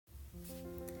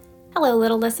Hello,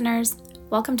 little listeners.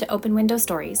 Welcome to Open Window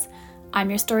Stories. I'm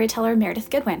your storyteller, Meredith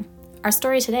Goodwin. Our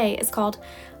story today is called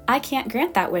I Can't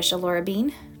Grant That Wish, Elora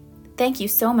Bean. Thank you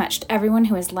so much to everyone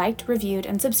who has liked, reviewed,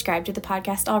 and subscribed to the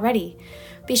podcast already.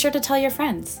 Be sure to tell your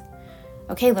friends.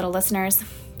 Okay, little listeners,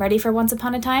 ready for Once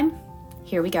Upon a Time?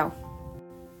 Here we go.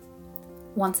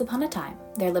 Once upon a time,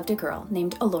 there lived a girl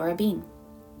named Elora Bean.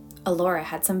 Elora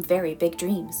had some very big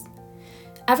dreams.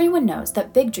 Everyone knows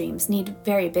that big dreams need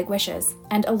very big wishes,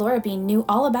 and Elora Bean knew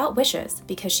all about wishes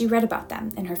because she read about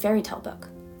them in her fairy tale book.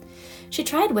 She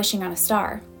tried wishing on a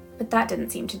star, but that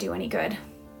didn't seem to do any good.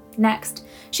 Next,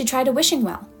 she tried a wishing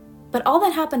well, but all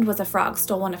that happened was a frog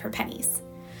stole one of her pennies.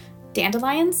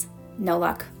 Dandelions? No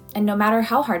luck, and no matter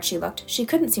how hard she looked, she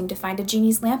couldn't seem to find a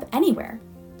genie's lamp anywhere.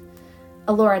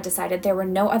 Elora decided there were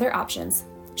no other options.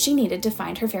 She needed to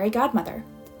find her fairy godmother.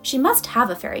 She must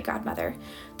have a fairy godmother.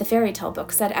 The fairy tale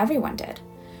book said everyone did.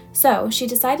 So she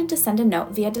decided to send a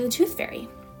note via the Tooth Fairy.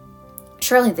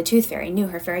 Surely the Tooth Fairy knew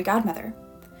her fairy godmother.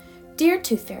 Dear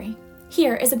Tooth Fairy,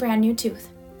 here is a brand new tooth.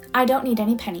 I don't need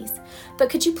any pennies,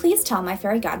 but could you please tell my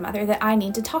fairy godmother that I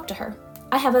need to talk to her?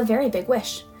 I have a very big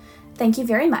wish. Thank you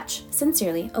very much.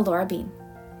 Sincerely, Elora Bean.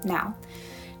 Now,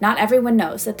 not everyone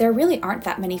knows that there really aren't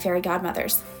that many fairy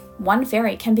godmothers. One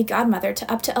fairy can be godmother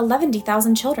to up to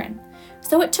 11,000 children.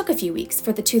 So it took a few weeks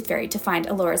for the Tooth Fairy to find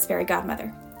Elora's fairy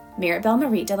godmother, Mirabelle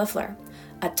Marie de la Fleur,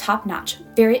 a top-notch,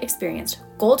 very experienced,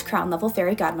 gold crown level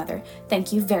fairy godmother.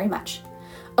 Thank you very much.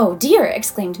 Oh dear,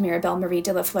 exclaimed Mirabelle Marie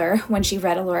de la Fleur when she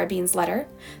read Elora Bean's letter.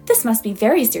 This must be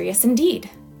very serious indeed.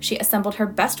 She assembled her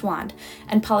best wand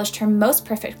and polished her most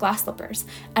perfect glass slippers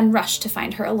and rushed to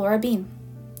find her Elora Bean.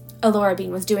 Elora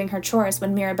Bean was doing her chores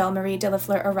when Mirabelle Marie de la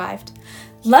Fleur arrived.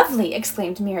 Lovely,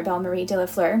 exclaimed Mirabelle Marie de la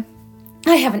Fleur.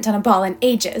 I haven't done a ball in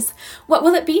ages. What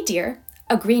will it be, dear?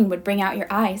 A green would bring out your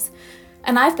eyes.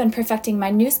 And I've been perfecting my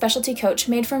new specialty coach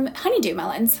made from honeydew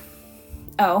melons.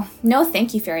 Oh, no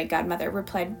thank you, fairy godmother,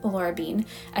 replied Elora Bean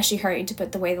as she hurried to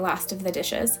put away the last of the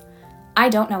dishes. I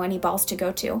don't know any balls to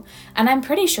go to, and I'm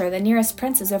pretty sure the nearest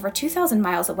prince is over 2,000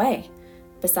 miles away.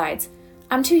 Besides,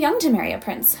 I'm too young to marry a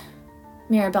prince.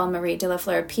 Mirabelle Marie de la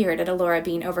Fleur peered at Elora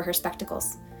Bean over her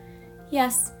spectacles.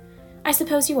 Yes, I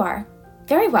suppose you are.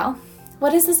 Very well.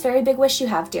 What is this very big wish you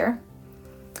have, dear?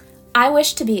 I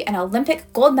wish to be an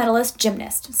Olympic gold medalist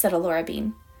gymnast, said Elora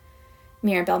Bean.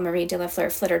 Mirabelle Marie de la Fleur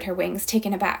fluttered her wings,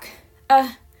 taken aback. A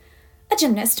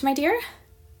gymnast, my dear?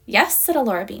 Yes, said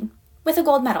Elora Bean, with a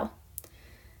gold medal.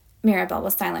 Mirabelle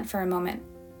was silent for a moment.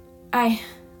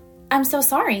 I'm so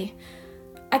sorry.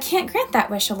 I can't grant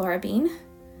that wish, Elora Bean.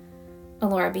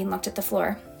 Elora Bean looked at the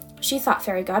floor. She thought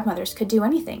fairy godmothers could do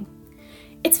anything.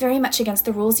 It's very much against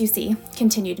the rules, you see,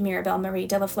 continued Mirabelle Marie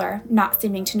de la Fleur, not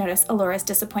seeming to notice Elora's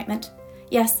disappointment.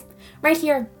 Yes, right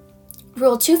here.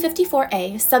 Rule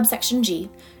 254A, subsection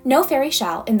G. No fairy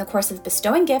shall, in the course of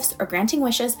bestowing gifts or granting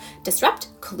wishes, disrupt,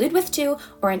 collude with to,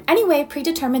 or in any way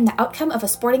predetermine the outcome of a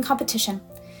sporting competition.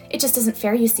 It just isn't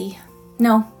fair, you see.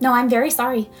 No, I'm very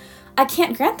sorry. I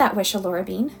can't grant that wish, Elora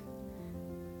Bean.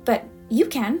 But you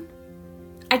can.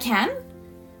 I can?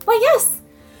 Why, yes.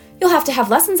 You'll have to have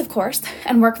lessons, of course,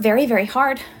 and work very, very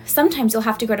hard. Sometimes you'll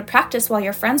have to go to practice while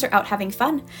your friends are out having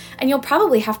fun, and you'll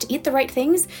probably have to eat the right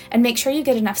things and make sure you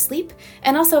get enough sleep,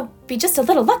 and also be just a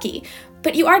little lucky.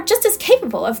 But you are just as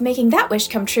capable of making that wish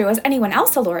come true as anyone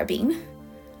else, Elora Bean.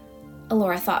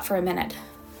 Elora thought for a minute.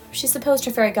 She supposed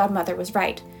her fairy godmother was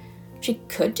right. She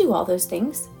could do all those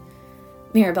things.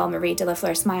 Mirabelle Marie de la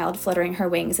Fleur smiled, fluttering her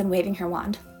wings and waving her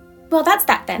wand. Well, that's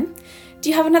that then.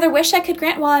 Do you have another wish I could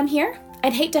grant while I'm here?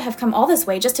 I'd hate to have come all this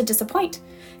way just to disappoint.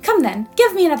 Come then,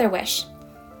 give me another wish.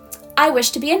 I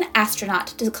wish to be an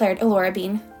astronaut, declared Elora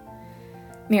Bean.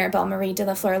 Mirabelle Marie de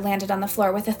la Fleur landed on the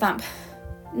floor with a thump.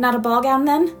 Not a ball gown,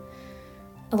 then?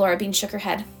 Elora Bean shook her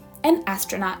head. An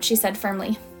astronaut, she said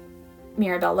firmly.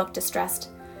 Mirabelle looked distressed.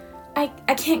 I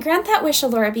can't grant that wish,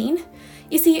 Elora Bean.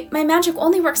 You see, my magic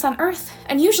only works on Earth,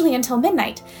 and usually until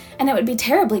midnight, and it would be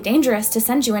terribly dangerous to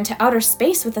send you into outer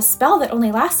space with a spell that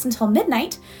only lasts until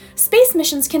midnight. Space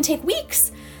missions can take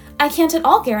weeks. I can't at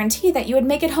all guarantee that you would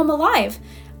make it home alive,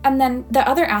 and then the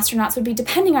other astronauts would be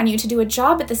depending on you to do a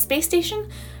job at the space station.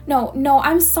 No,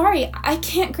 I'm sorry. I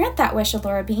can't grant that wish,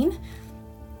 Elora Bean.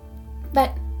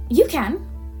 But you can.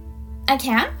 I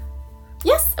can?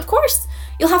 Yes, of course.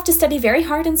 You'll have to study very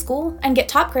hard in school and get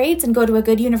top grades and go to a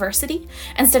good university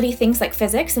and study things like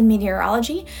physics and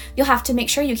meteorology. You'll have to make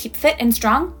sure you keep fit and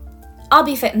strong. I'll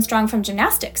be fit and strong from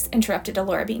gymnastics, interrupted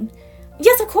Elora Bean.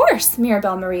 Yes, of course,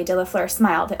 Mirabelle Marie de la Fleur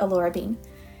smiled at Elora Bean.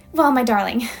 Well, my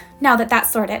darling, now that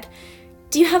that's sorted,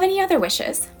 do you have any other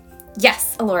wishes?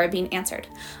 Yes, Elora Bean answered.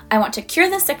 I want to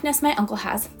cure the sickness my uncle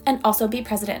has and also be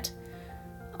president.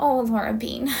 Oh, Laura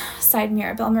Bean, sighed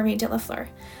Mirabelle Marie de la Fleur.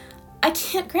 I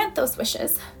can't grant those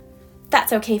wishes.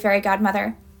 That's okay, fairy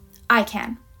godmother. I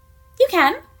can. You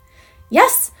can?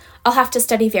 Yes, I'll have to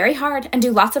study very hard and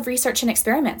do lots of research and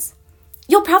experiments.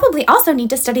 You'll probably also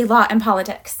need to study law and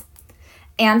politics.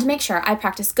 And make sure I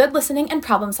practice good listening and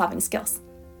problem-solving skills.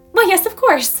 Why, yes, of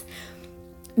course.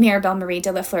 Mirabelle Marie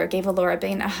de la Fleur gave Elora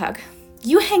Bean a hug.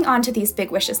 You hang on to these big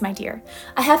wishes, my dear.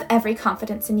 I have every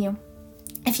confidence in you.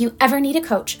 If you ever need a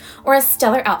coach or a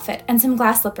stellar outfit and some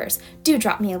glass slippers, do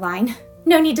drop me a line.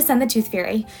 No need to send the Tooth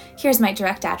Fairy. Here's my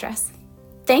direct address.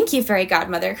 Thank you, fairy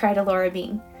godmother, cried Elora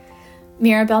Bean.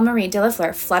 Mirabelle Marie de la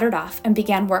Fleur fluttered off and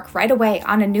began work right away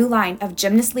on a new line of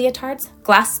gymnast leotards,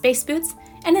 glass space boots,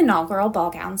 and inaugural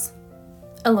ball gowns.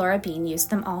 Elora Bean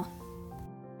used them all.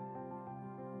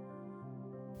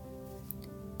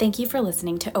 Thank you for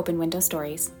listening to Open Window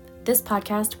Stories. This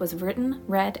podcast was written,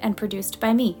 read, and produced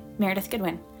by me, Meredith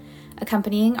Goodwin.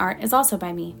 Accompanying art is also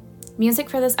by me. Music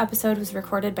for this episode was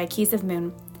recorded by Keys of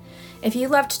Moon. If you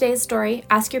loved today's story,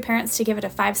 ask your parents to give it a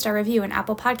 5-star review in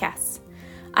Apple Podcasts.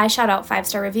 I shout out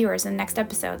 5-star reviewers in next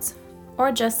episodes.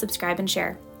 Or just subscribe and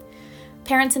share.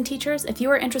 Parents and teachers, if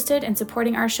you are interested in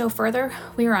supporting our show further,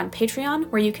 we are on Patreon,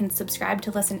 where you can subscribe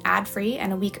to listen ad-free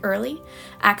and a week early,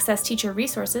 access teacher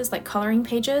resources like coloring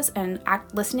pages and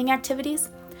listening activities,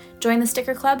 join the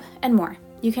sticker club, and more.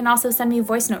 You can also send me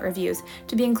voice note reviews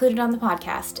to be included on the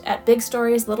podcast at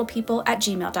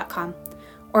bigstorieslittlepeople@gmail.com,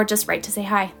 or just write to say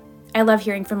hi. I love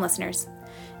hearing from listeners.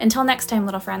 Until next time,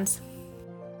 little friends.